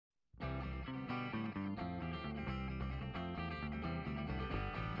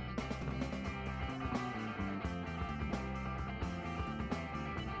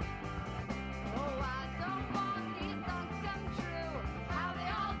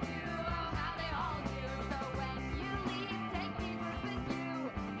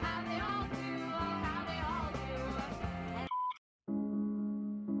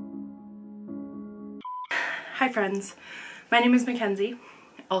Hi friends, my name is Mackenzie,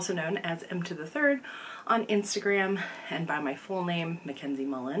 also known as Emtothethird on Instagram and by my full name, Mackenzie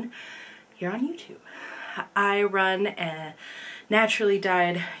Mullen, here on YouTube. I run a naturally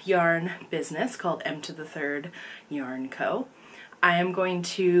dyed yarn business called Emtothethird Yarn Co. I am going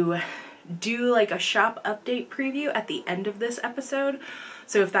to do like a shop update preview at the end of this episode,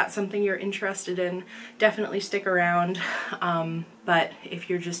 so if that's something you're interested in, definitely stick around. But if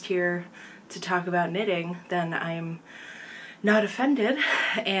you're just here to talk about knitting, then I'm not offended,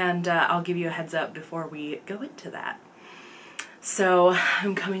 and I'll give you a heads up before we go into that. So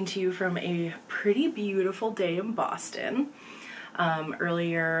I'm coming to you from a pretty beautiful day in Boston.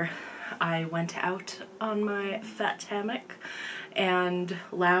 Earlier I went out on my fat hammock and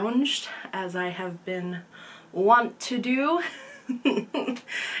lounged, as I have been wont to do,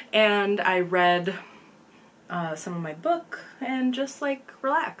 and I read some of my book and just like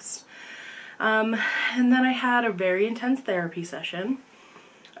relaxed. And then I had a very intense therapy session,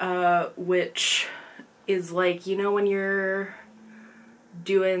 which is like, you know, when you're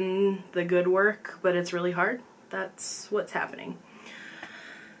doing the good work but it's really hard, that's what's happening.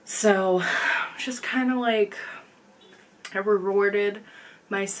 So just kind of like I rewarded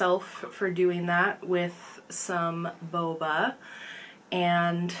myself for doing that with some boba,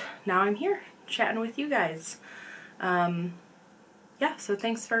 and now I'm here chatting with you guys. Yeah, so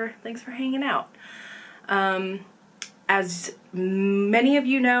thanks for hanging out. As many of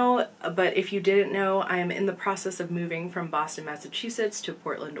you know, but if you didn't know, I am in the process of moving from Boston, Massachusetts to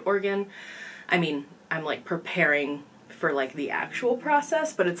Portland, Oregon. I mean, I'm like preparing for like the actual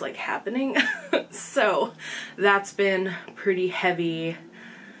process, but it's like happening. So that's been pretty heavy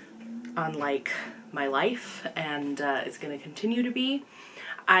on like my life, and it's going to continue to be.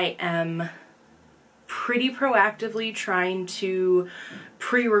 I am pretty proactively trying to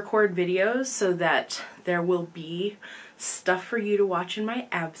pre-record videos so that there will be stuff for you to watch in my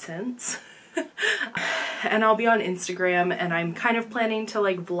absence. And I'll be on Instagram, and I'm kind of planning to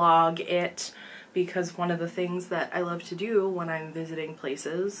like vlog it, because one of the things that I love to do when I'm visiting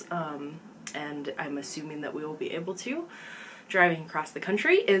places, and I'm assuming that we will be able to, driving across the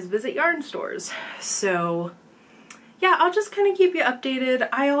country, is visit yarn stores. So yeah, I'll just kind of keep you updated.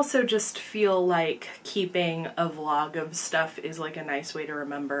 I also just feel like keeping a vlog of stuff is like a nice way to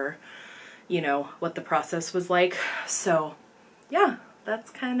remember, you know, what the process was like. So yeah, that's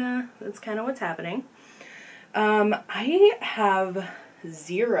kind of what's happening. I have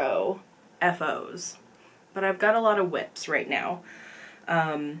 0 FOs, but I've got a lot of whips right now.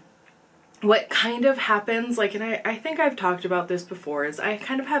 What kind of happens, like, and I think I've talked about this before, is I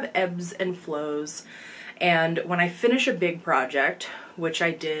kind of have ebbs and flows. And when I finish a big project, which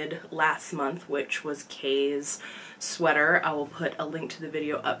I did last month, which was Kay's sweater, I will put a link to the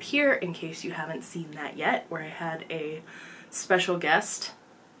video up here in case you haven't seen that yet, where I had a special guest.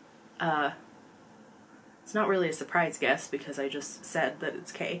 It's not really a surprise guest because I just said that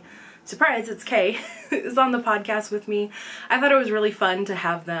it's Kay. Surprise, it's Kay is on the podcast with me. I thought it was really fun to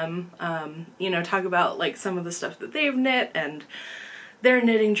have them, you know, talk about like some of the stuff that they've knit and their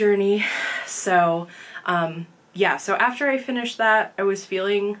knitting journey. So yeah, so after I finished that, I was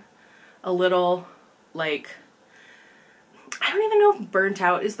feeling a little like, I don't even know if burnt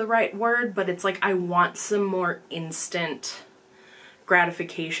out is the right word, but it's like I want some more instant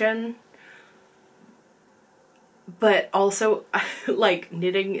gratification. But also, like,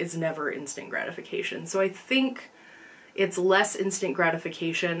 knitting is never instant gratification. So I think it's less instant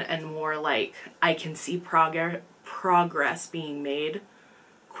gratification and more like I can see progress being made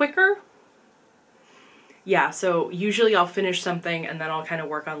quicker. Yeah, so usually I'll finish something and then I'll kind of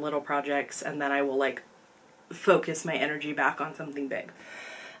work on little projects, and then I will like focus my energy back on something big.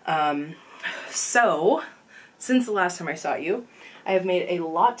 So since the last time I saw you, I have made a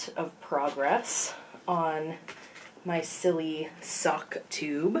lot of progress on my silly sock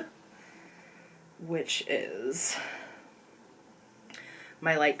tube, which is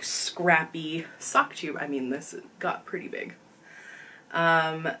my like scrappy sock tube. I mean, this got pretty big.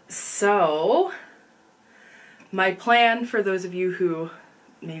 So my plan, for those of you who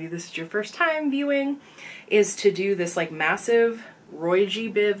maybe this is your first time viewing, is to do this like massive Roy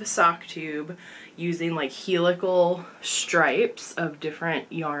G. Biv sock tube using like helical stripes of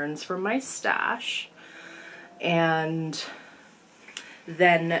different yarns from my stash, and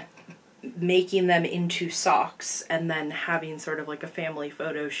then making them into socks, and then having sort of like a family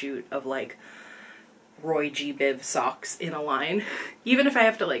photo shoot of like Roy G. Biv socks in a line, even if I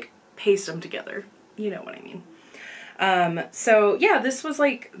have to like paste them together, you know what I mean. So yeah, this was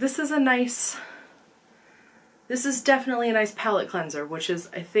like, this is definitely a nice palette cleanser, which is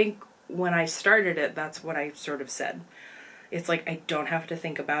I think when I started it, that's what I sort of said. It's like, I don't have to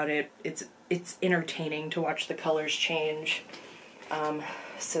think about it. It's entertaining to watch the colors change.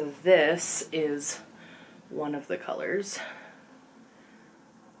 So this is one of the colors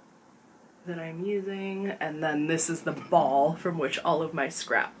that I'm using, and then this is the ball from which all of my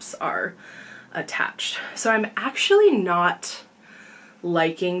scraps are attached. So I'm actually not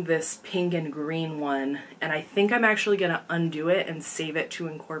liking this pink and green one, and I think I'm actually gonna undo it and save it to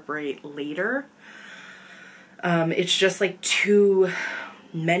incorporate later. It's just like too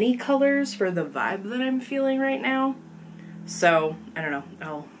many colors for the vibe that I'm feeling right now. So I don't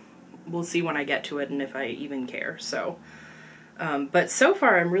know, we'll see when I get to it and if I even care. So but so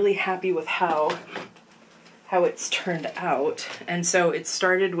far I'm really happy with how it's turned out. And so it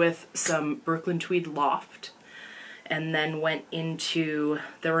started with some Brooklyn Tweed Loft and then went into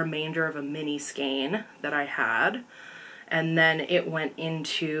the remainder of a mini skein that I had. And then it went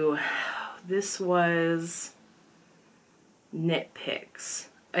into, this was Knit Picks.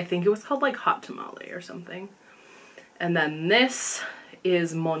 I think it was called like Hot Tamale or something. And then this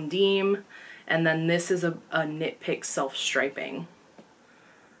is Mondim. And then this is a Knit Pick self-striping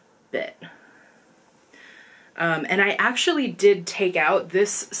bit. And I actually did take out,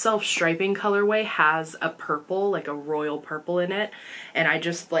 this self-striping colorway has a purple, like a royal purple in it. And I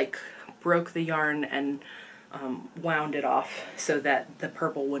just like broke the yarn and wound it off so that the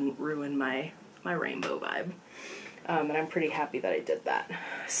purple wouldn't ruin my rainbow vibe. And I'm pretty happy that I did that.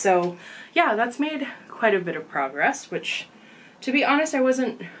 So yeah, that's made quite a bit of progress, which to be honest, I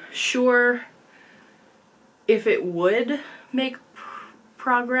wasn't sure if it would make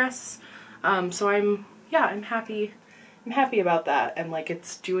progress. So I'm happy about that, and like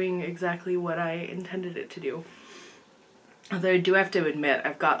it's doing exactly what I intended it to do. Although I do have to admit,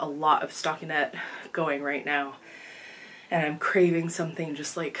 I've got a lot of stockinette going right now, and I'm craving something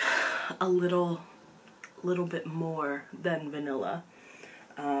just like a little bit more than vanilla.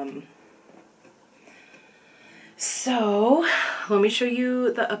 So let me show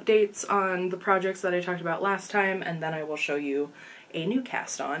you the updates on the projects that I talked about last time, and then I will show you a new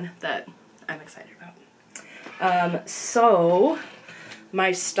cast on that I'm excited about. So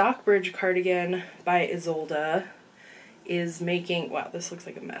my Stockbridge cardigan by Isolde is making, wow, this looks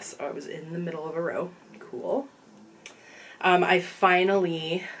like a mess. Oh, I was in the middle of a row. Cool. I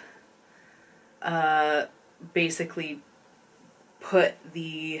finally basically put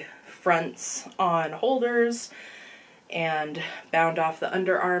the fronts on holders and bound off the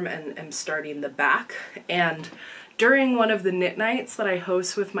underarm and am starting the back. And during one of the knit nights that I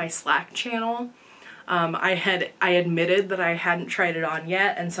host with my Slack channel, I admitted that I hadn't tried it on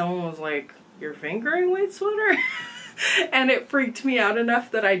yet, and someone was like, "You're fingering weight sweater?" And it freaked me out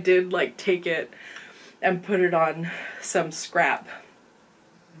enough that I did like take it and put it on some scrap.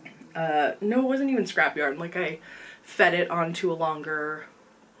 No, it wasn't even scrap yarn. Like I fed it onto a longer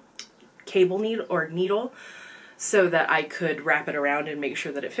cable needle so that I could wrap it around and make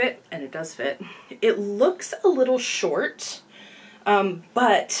sure that it fit, and it does fit. It looks a little short,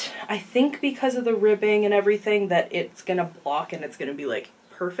 but I think because of the ribbing and everything that it's gonna block and it's gonna be like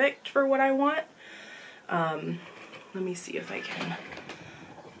perfect for what I want. Let me see if I can.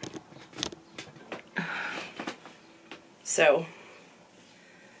 So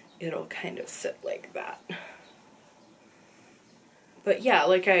it'll kind of sit like that. But yeah,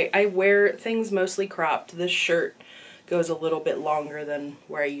 like I wear things mostly cropped. This shirt goes a little bit longer than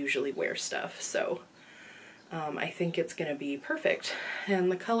where I usually wear stuff, so I think it's gonna be perfect.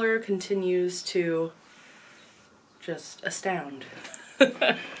 And the color continues to just astound.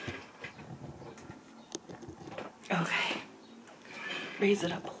 Okay, raise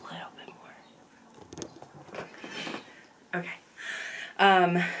it up a little bit more. Okay.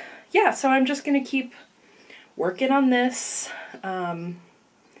 Yeah, so I'm just gonna keep working on this.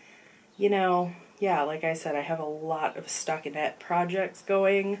 You know, yeah, like I said, I have a lot of stockinette projects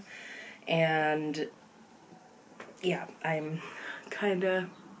going, and yeah, I'm kind of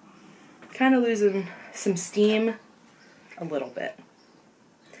losing some steam a little bit.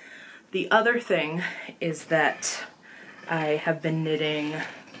 The other thing is that I have been knitting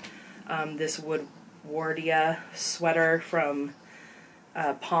this Woodwardia sweater from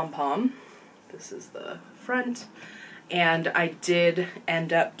Pom Pom. This is the front, and I did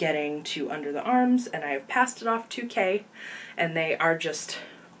end up getting 2 under the arms, and I have passed it off to Kay, and they are just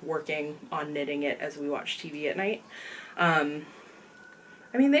working on knitting it as we watch TV at night. I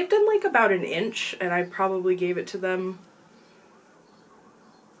mean, they've done like about an inch, and I probably gave it to them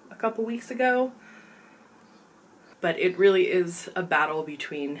a couple weeks ago, but it really is a battle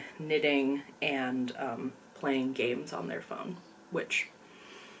between knitting and playing games on their phone, which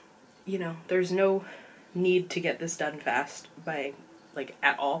you know, there's no need to get this done fast by, like,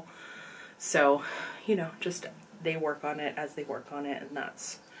 at all. So, you know, just they work on it as they work on it, and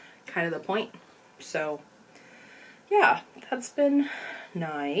that's kind of the point. So, yeah, that's been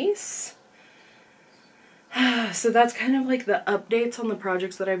nice. So that's kind of like the updates on the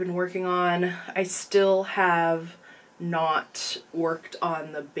projects that I've been working on. I still have not worked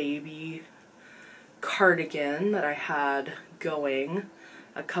on the baby cardigan that I had going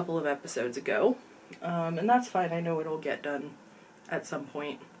a couple of episodes ago. And that's fine. I know it'll get done at some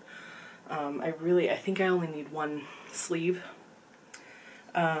point. I think I only need one sleeve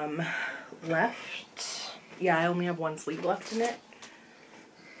left. Yeah, I only have one sleeve left in it.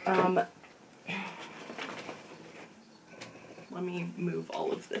 Let me move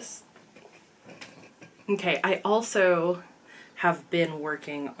all of this. Okay, I also have been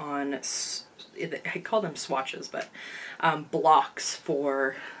working on, I call them swatches, but blocks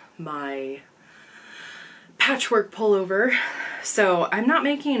for my patchwork pullover. So I'm not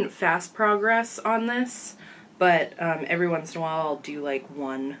making fast progress on this, but every once in a while I'll do like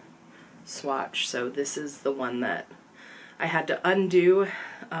one swatch. So this is the one that I had to undo,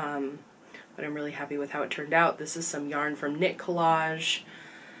 but I'm really happy with how it turned out. This is some yarn from Knit Collage,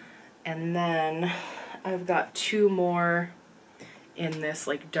 and then I've got two more in this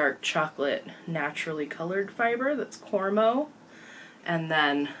like dark chocolate naturally colored fiber that's Cormo, and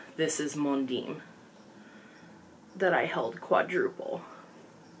then this is Mondim that I held quadruple.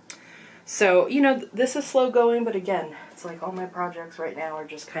 So, you know, this is slow going, but again, it's like all my projects right now are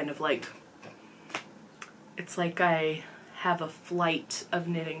just kind of like, it's like I have a flight of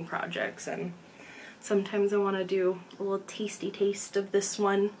knitting projects, and sometimes I want to do a little tasty taste of this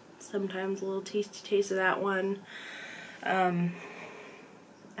one, sometimes a little tasty taste of that one, and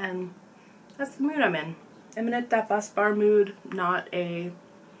that's the mood I'm in. I'm in that bus bar mood, not a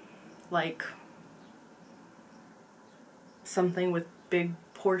like something with big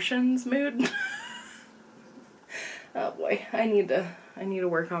portions mood. Oh boy, I need to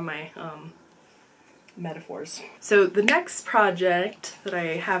work on my metaphors. So the next project that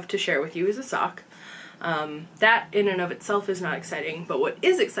I have to share with you is a sock. That in and of itself is not exciting, but what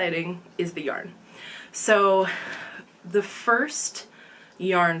is exciting is the yarn. So the first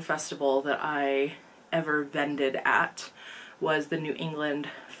yarn festival that I ever vended at was the New England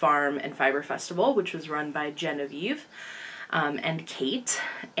Farm and Fiber Festival, which was run by Genevieve and Kate.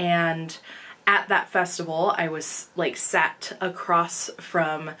 And at that festival I was like sat across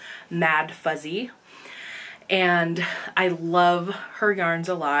from Mad Fuzzy, and I love her yarns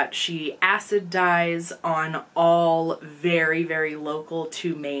a lot. She acid dyes on all very, very local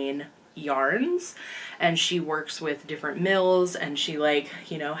to Maine yarns, and she works with different mills, and she like,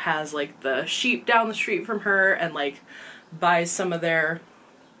 you know, has like the sheep down the street from her and like buys some of their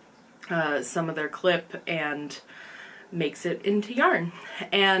clip and makes it into yarn.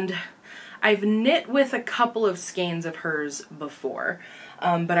 And I've knit with a couple of skeins of hers before,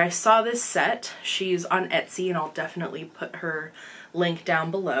 but I saw this set. She's on Etsy, and I'll definitely put her link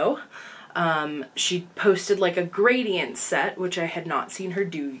down below. She posted like a gradient set, which I had not seen her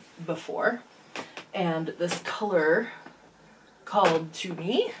do before, and this color called to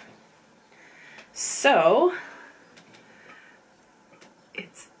me. So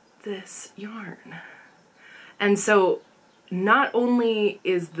it's this yarn. And so not only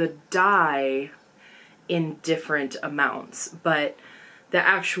is the dye in different amounts, but the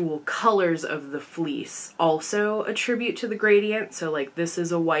actual colors of the fleece also attribute to the gradient. So like this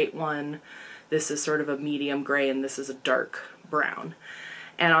is a white one, this is sort of a medium gray, and this is a dark brown.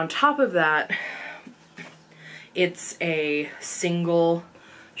 And on top of that, it's a single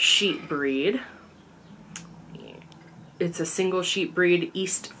sheep breed. It's a single sheep breed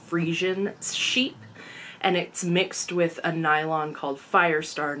East Frisian sheep, and it's mixed with a nylon called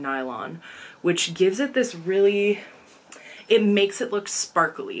Firestar nylon, which gives it this really, it makes it look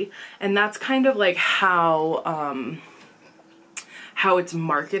sparkly. And that's kind of like how it's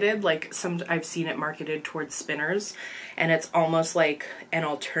marketed. Like I've seen it marketed towards spinners, and it's almost like an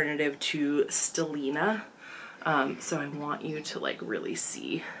alternative to stellina. So I want you to like really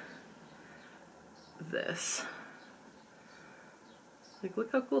see this. Like,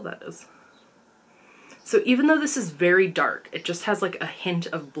 look how cool that is. So even though this is very dark, it just has like a hint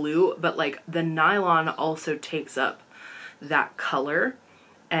of blue, but like the nylon also takes up that color,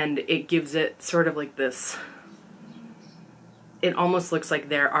 and it gives it sort of like this, it almost looks like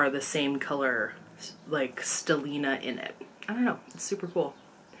there are the same color like stellina in it. I don't know, it's super cool.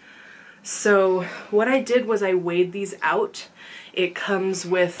 So what I did was I weighed these out. It comes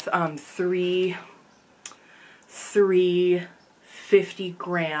with three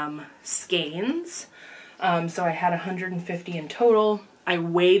 50-gram skeins. So I had 150 in total. I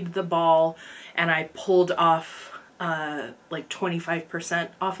weighed the ball and I pulled off like 25%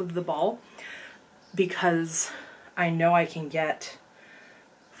 off of the ball because I know I can get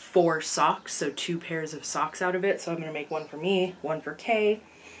 4 socks, so 2 pairs of socks out of it. So I'm gonna make one for me, one for Kay,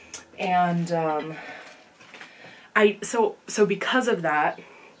 and so because of that,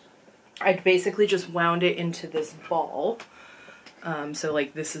 I basically just wound it into this ball. So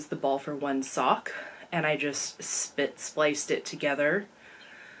like this is the ball for one sock, and I just spliced it together.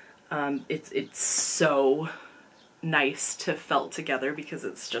 It's so nice to felt together because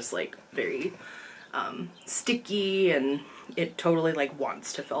it's just like very sticky, and it totally like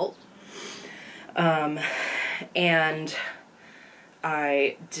wants to felt. And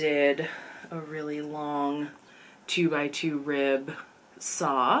I did a really long 2x2 rib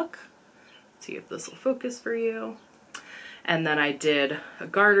sock. Let's see if this will focus for you. And then I did a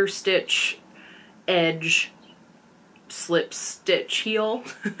garter stitch, edge, slip stitch heel,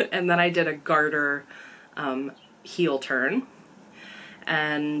 and then I did a garter heel turn.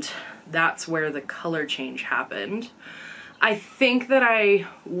 And that's where the color change happened. I think that I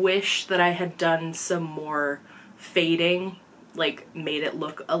wish that I had done some more fading, like made it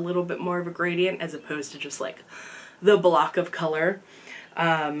look a little bit more of a gradient as opposed to just like the block of color.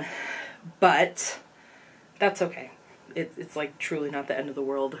 But that's okay. It's like truly not the end of the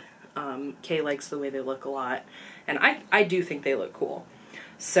world. Kay likes the way they look a lot, and I do think they look cool.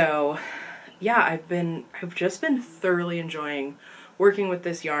 So yeah, I've just been thoroughly enjoying working with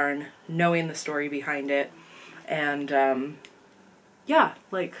this yarn, knowing the story behind it, and yeah,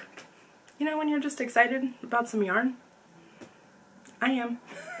 like, you know when you're just excited about some yarn? I am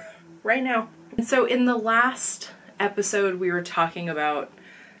right now. And so in the last episode we were talking about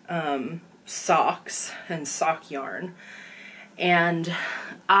socks and sock yarn, and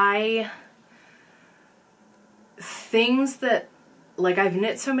things that, like, I've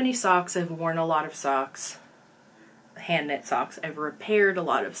knit so many socks, I've worn a lot of socks, hand knit socks, I've repaired a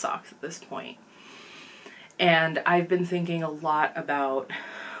lot of socks at this point, and I've been thinking a lot about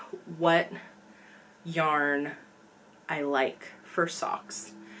what yarn I like for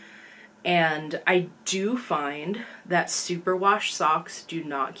socks. And I do find that superwash socks do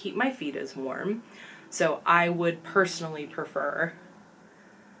not keep my feet as warm. So I would personally prefer,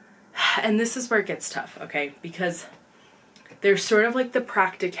 and this is where it gets tough, okay? Because there's sort of like the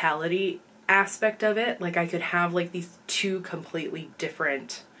practicality aspect of it. Like I could have like these two completely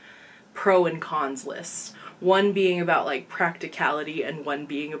different pro and cons lists. One being about like practicality and one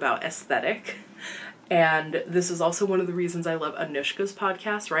being about aesthetic. And this is also one of the reasons I love Anushka's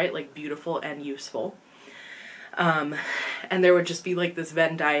podcast, right? Like beautiful and useful. And there would just be like this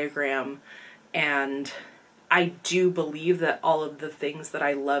Venn diagram, and I do believe that all of the things that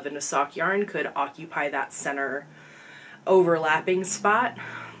I love in a sock yarn could occupy that center overlapping spot.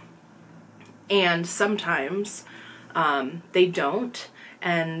 And sometimes they don't,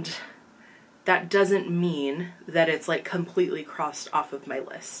 and that doesn't mean that it's like completely crossed off of my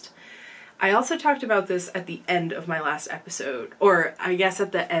list. I also talked about this at the end of my last episode, or I guess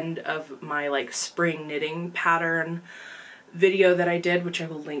at the end of my like spring knitting pattern video that I did, which I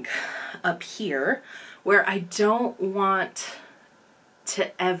will link up here, where I don't want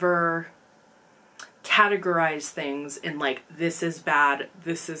to ever categorize things in like, this is bad,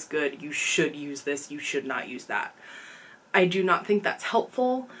 this is good, you should use this, you should not use that. I do not think that's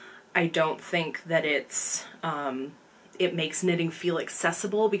helpful. I don't think that it's, it makes knitting feel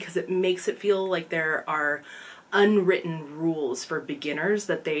accessible, because it makes it feel like there are unwritten rules for beginners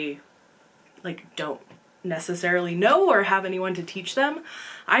that they like don't necessarily know or have anyone to teach them.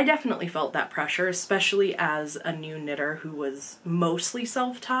 I definitely felt that pressure, especially as a new knitter who was mostly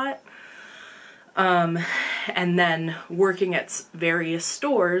self-taught. And then working at various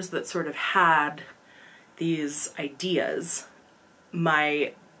stores that sort of had these ideas.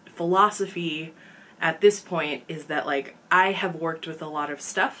 My philosophy at this point is that like I have worked with a lot of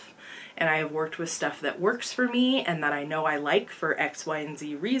stuff, and I have worked with stuff that works for me and that I know I like for X, Y, and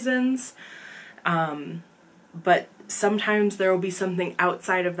Z reasons. But sometimes there will be something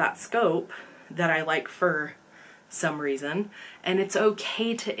outside of that scope that I like for some reason, and it's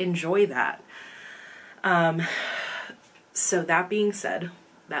okay to enjoy that. So that being said,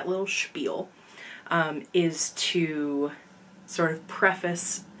 that little spiel is to sort of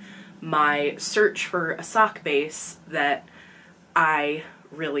preface my search for a sock base that I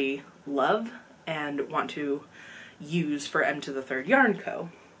really love and want to use for Emtothethird Yarn Co.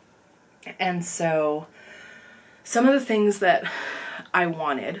 And so some of the things that I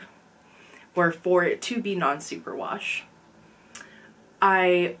wanted were for it to be non-superwash.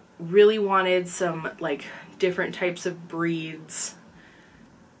 I really wanted some like different types of breeds,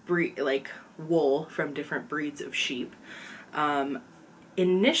 like wool from different breeds of sheep.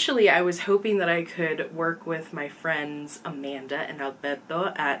 Initially, I was hoping that I could work with my friends Amanda and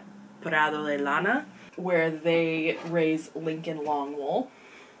Alberto at Prado de Lana, where they raise Lincoln long wool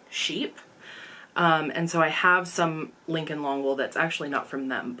sheep. And so I have some Lincoln long wool that's actually not from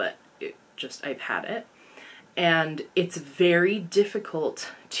them, but I've had it. And it's very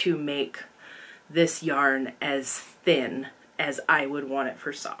difficult to make this yarn as thin as I would want it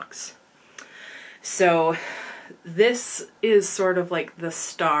for socks. So this is sort of like the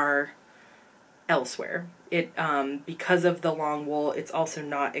star elsewhere. It because of the long wool, it's also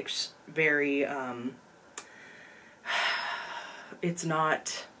not very it's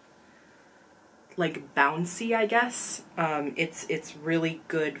not like bouncy, I guess. It's really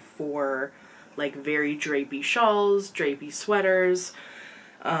good for like very drapey shawls, drapey sweaters,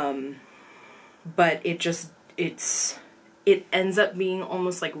 but it ends up being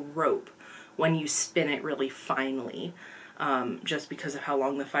almost like rope when you spin it really finely, just because of how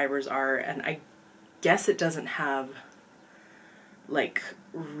long the fibers are, and I guess it doesn't have like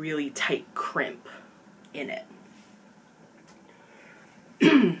really tight crimp in it.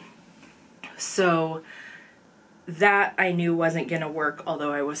 So that I knew wasn't gonna work,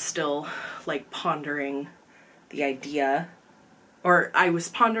 although I was still like pondering the idea, or I was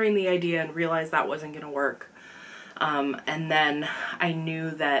pondering the idea and realized that wasn't gonna work. And then I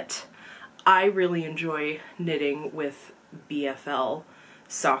knew that I really enjoy knitting with BFL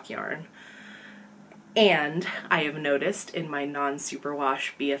sock yarn. And I have noticed in my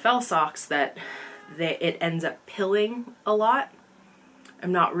non-superwash BFL socks that it ends up pilling a lot.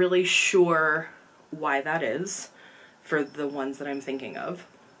 I'm not really sure why that is for the ones that I'm thinking of.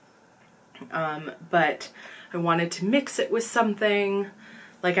 But I wanted to mix it with something.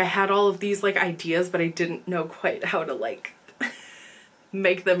 Like I had all of these like ideas, but I didn't know quite how to like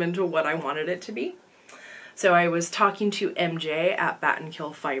make them into what I wanted it to be. So I was talking to MJ at Bat and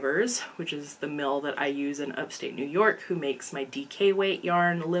Kill Fibers, which is the mill that I use in upstate New York, who makes my DK weight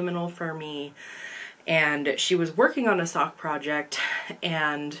yarn, liminal for me. And she was working on a sock project,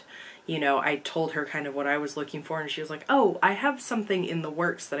 and you know, I told her kind of what I was looking for, and she was like, oh, I have something in the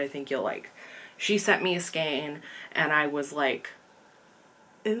works that I think you'll like. She sent me a skein, and I was like,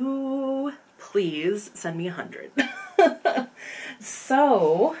 ooh, please send me 100.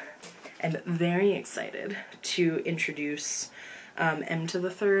 So I'm very excited to introduce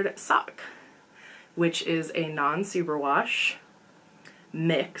Emtothethird sock, which is a non-superwash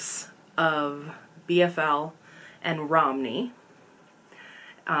mix of BFL and Romney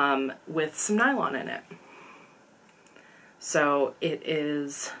with some nylon in it. So it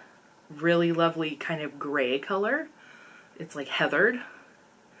is really lovely kind of gray color. It's like heathered,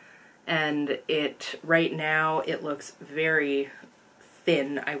 and right now it looks very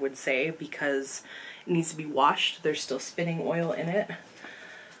thin, I would say, because it needs to be washed. There's still spinning oil in it.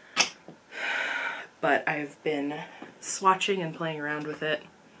 But I've been swatching and playing around with it,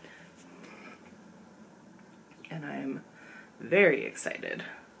 and I'm very excited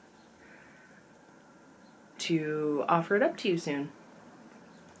to offer it up to you soon.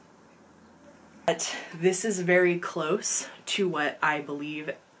 But this is very close to what I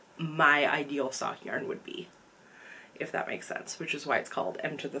believe my ideal sock yarn would be, if that makes sense, which is why it's called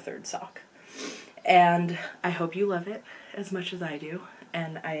Emtothethird sock. And I hope you love it as much as I do,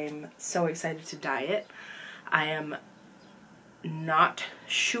 and I'm so excited to dye it. I am not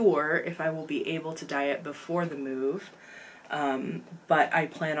sure if I will be able to dye it before the move, but I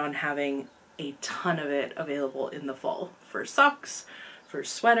plan on having a ton of it available in the fall for socks, for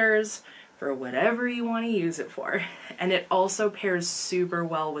sweaters, for whatever you want to use it for. And it also pairs super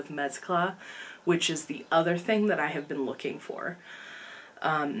well with mezcla, which is the other thing that I have been looking for.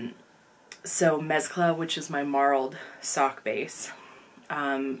 So mezcla, which is my marled sock base,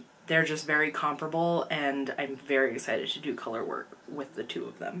 they're just very comparable, and I'm very excited to do color work with the two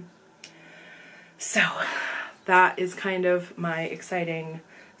of them. So that is kind of my exciting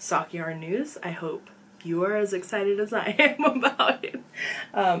sock yarn news. I hope you are as excited as I am about it.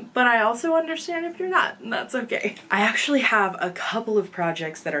 But I also understand if you're not, and that's okay. I actually have a couple of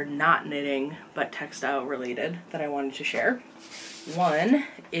projects that are not knitting, but textile related, that I wanted to share. One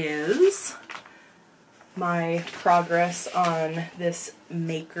is my progress on this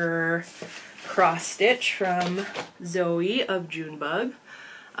Maker cross stitch from Zoe of Junebug.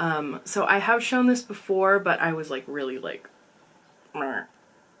 So I have shown this before, but I was like really like, I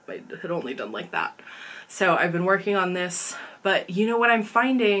had only done like that. So I've been working on this, but you know what I'm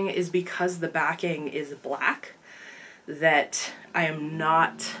finding is because the backing is black, that I am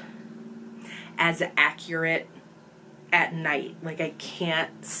not as accurate at night. Like, I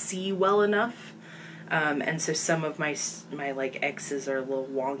can't see well enough. And so some of my like X's are a little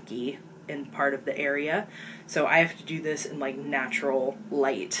wonky in part of the area. So I have to do this in like natural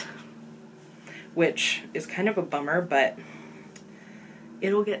light, which is kind of a bummer, but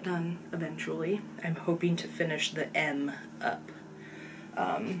it'll get done eventually. I'm hoping to finish the M up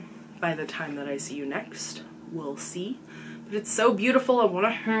by the time that I see you next. We'll see. But it's so beautiful, I want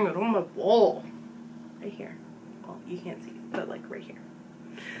to hang it on my wall. Right here. Well, you can't see, but like right here.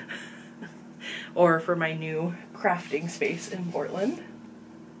 Or for my new crafting space in Portland.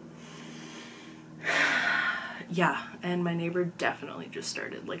 Yeah, and my neighbor definitely just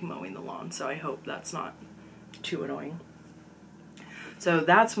started like mowing the lawn, so I hope that's not too annoying. So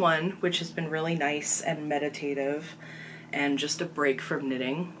that's one which has been really nice and meditative and just a break from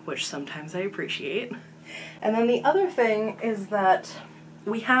knitting, which sometimes I appreciate. And then the other thing is that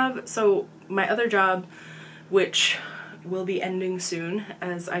we have, so my other job, which will be ending soon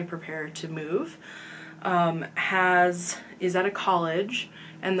as I prepare to move, is at a college,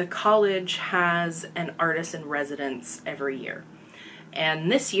 and the college has an artist in residence every year.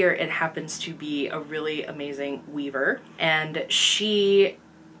 And this year it happens to be a really amazing weaver, and she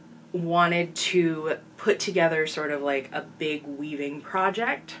wanted to put together sort of like a big weaving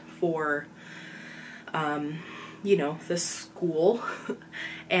project for you know, the school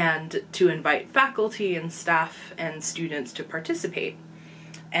and to invite faculty and staff and students to participate.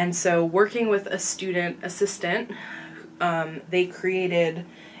 And so working with a student assistant, they created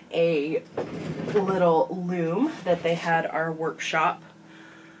a little loom that they had our workshop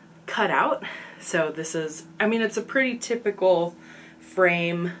cut out. So this is, I mean, it's a pretty typical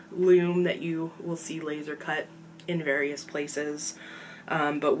frame loom that you will see laser cut in various places.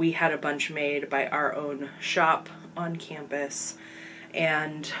 But we had a bunch made by our own shop on campus,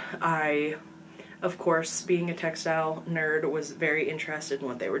 and I, of course, being a textile nerd, was very interested in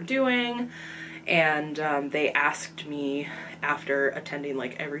what they were doing, and they asked me after attending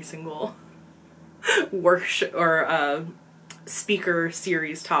like every single workshop or speaker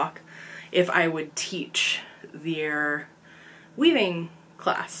series talk if I would teach their weaving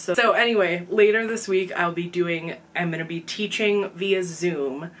class. So anyway, later this week I'm going to be teaching via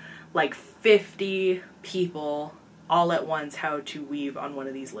Zoom like 50 people all at once how to weave on one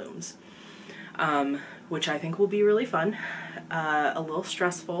of these looms, which I think will be really fun, a little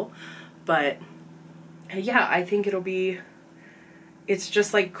stressful, but yeah, I think it's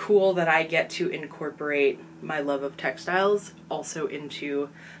just like cool that I get to incorporate my love of textiles also into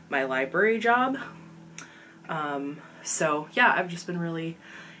my library job. So yeah, I've just been really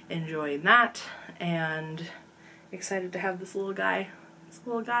enjoying that and excited to have this little guy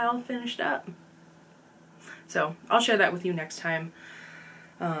all finished up. So I'll share that with you next time.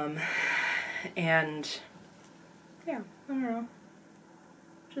 And yeah, I don't know.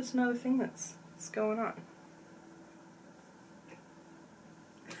 Just another thing that's going on.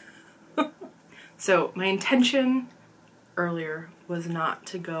 So my intention earlier was not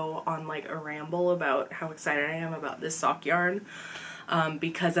to go on like a ramble about how excited I am about this sock yarn,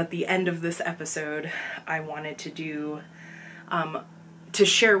 because at the end of this episode I wanted to do to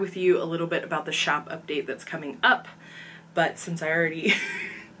share with you a little bit about the shop update that's coming up, but since I already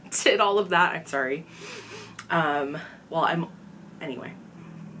did all of that, I'm sorry. Anyway,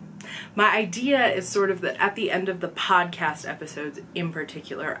 my idea is sort of that at the end of the podcast episodes in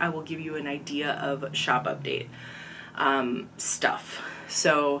particular, I will give you an idea of shop update stuff.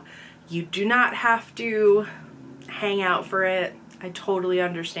 So you do not have to hang out for it. I totally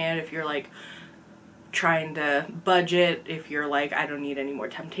understand if you're like trying to budget, if you're like, I don't need any more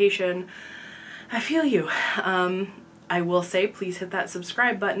temptation. I feel you. I will say, please hit that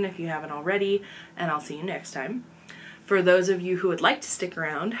subscribe button if you haven't already, and I'll see you next time. For those of you who would like to stick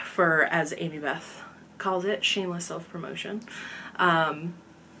around for, as Amy Beth calls it, shameless self-promotion,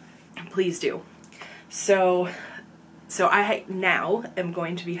 please do. So I now am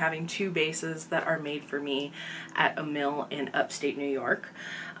going to be having 2 bases that are made for me at a mill in upstate New York.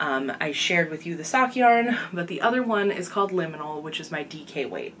 I shared with you the sock yarn, but the other one is called Liminal, which is my DK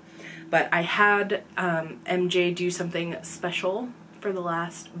weight. But I had MJ do something special for the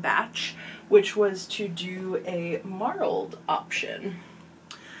last batch, which was to do a marled option.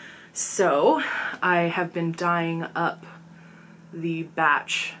 So I have been dyeing up the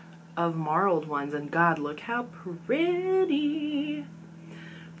batch of marled ones, and God, look how pretty.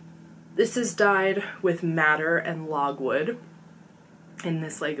 This is dyed with madder and logwood in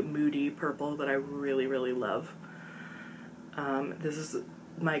this like moody purple that I really, really love. This is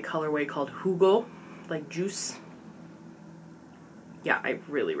my colorway called Hugo, like juice. yeah, I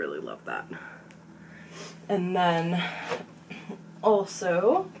really, really love that. And then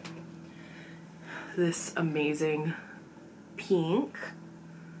also this amazing pink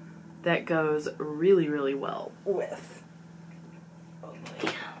that goes really, really well with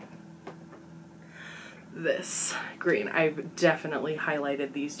this green. I've definitely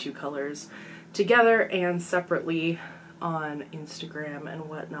highlighted these two colors together and separately on Instagram and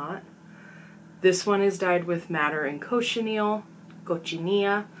whatnot. This one is dyed with madder and cochineal,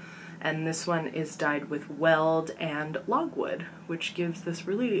 and this one is dyed with weld and logwood, which gives this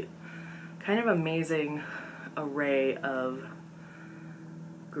really kind of amazing array of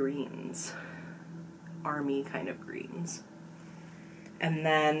greens, army kind of greens. And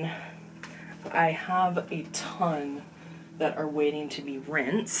then I have a ton that are waiting to be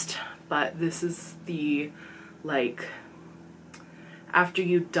rinsed, but this is the, like, after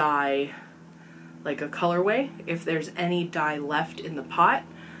you dye like a colorway, if there's any dye left in the pot,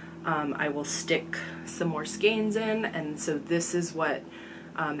 I will stick some more skeins in, and so this is what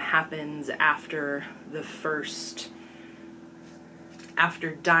happens after the first,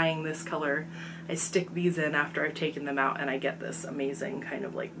 after dyeing this color. I stick these in after I've taken them out, and I get this amazing kind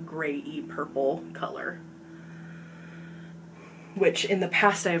of like gray-y purple color, which in the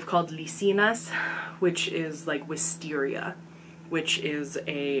past I have called licinas, which is like wisteria, which is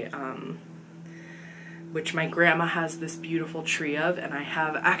a which my grandma has this beautiful tree of, and I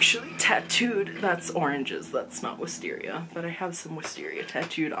have actually tattooed, that's oranges, that's not wisteria, but I have some wisteria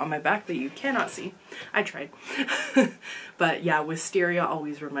tattooed on my back that you cannot see. I tried. But yeah, wisteria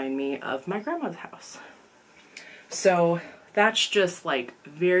always remind me of my grandma's house. So that's just like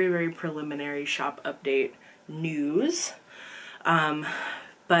very, very preliminary shop update news.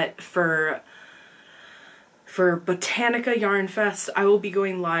 But for Botanica Yarn Fest, I will be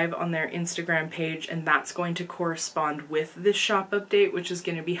going live on their Instagram page, and that's going to correspond with this shop update, which is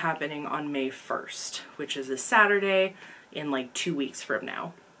going to be happening on May 1st, which is a Saturday in like 2 weeks from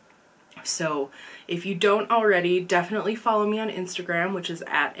now. So if you don't already, definitely follow me on Instagram, which is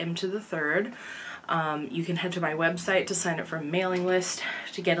at Emtothethird. You can head to my website to sign up for a mailing list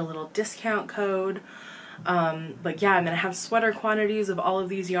to get a little discount code. But yeah, I'm going to have sweater quantities of all of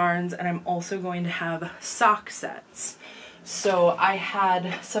these yarns, and I'm also going to have sock sets. So I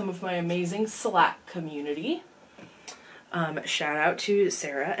had some of my amazing Slack community, shout out to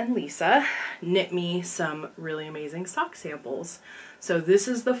Sarah and Lisa, knit me some really amazing sock samples. So this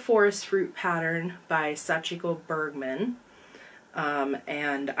is the Forest Fruit pattern by Sachiko Bergman,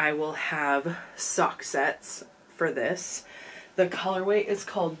 and I will have sock sets for this. The colorway is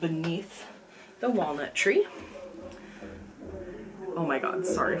called Beneath the Walnut Tree. Oh my god,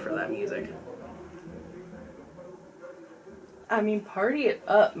 sorry for that music. I mean, party it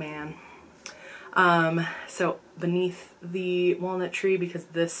up, man. So Beneath the Walnut Tree, because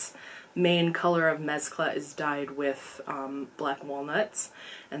this main color of mezcla is dyed with black walnuts,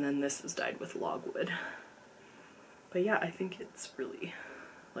 and then this is dyed with logwood. But yeah, I think it's really,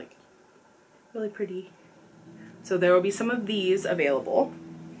 like, really pretty. So there will be some of these available.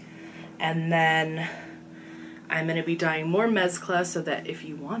 And then I'm going to be dyeing more mezcla so that if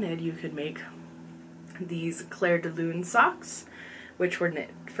you wanted, you could make these Claire de Lune socks, which were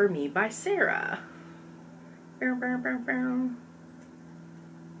knit for me by Sarah.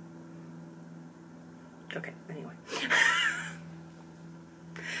 Okay, anyway.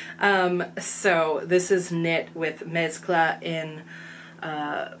 So this is knit with mezcla in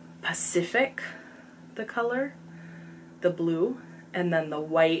Pacific, the color, the blue, and then the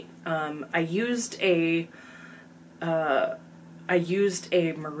white. I used a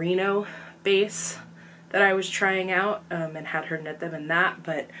merino base that I was trying out and had her knit them in that,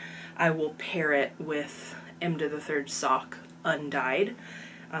 but I will pair it with Emtothethird sock undyed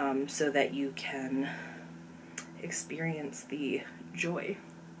so that you can experience the joy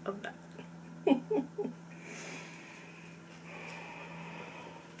of that.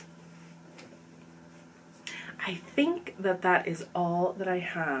 I think that that is all that I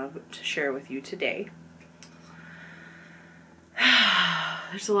have to share with you today.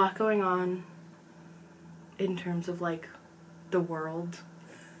 There's a lot going on in terms of like the world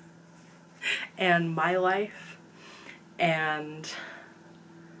and my life, and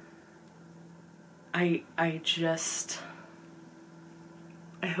I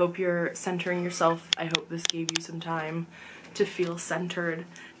hope you're centering yourself. I hope this gave you some time to feel centered,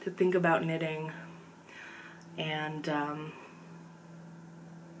 to think about knitting. And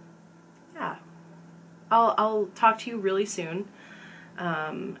yeah, I'll talk to you really soon.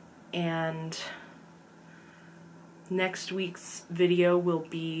 And Next week's video will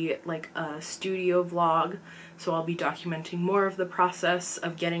be like a studio vlog, so I'll be documenting more of the process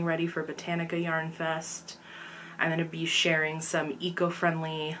of getting ready for Botanica Yarn Fest. I'm going to be sharing some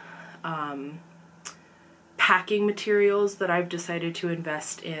eco-friendly packing materials that I've decided to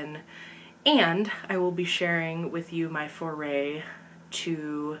invest in, and I will be sharing with you my foray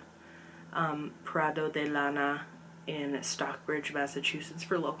to Prado de Lana in Stockbridge, Massachusetts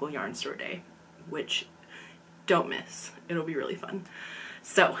for local yarn store day, which don't miss. It'll be really fun.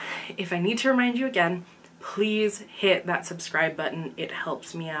 So if I need to remind you again, please hit that subscribe button. It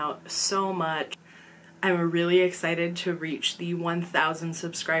helps me out so much. I'm really excited to reach the 1,000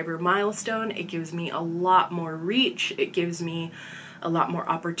 subscriber milestone. It gives me a lot more reach. It gives me a lot more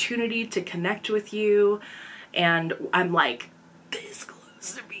opportunity to connect with you. And I'm like this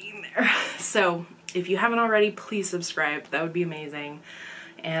close to being there. So if you haven't already, please subscribe. That would be amazing.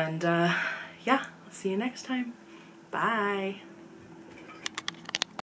 And yeah, see you next time. Bye.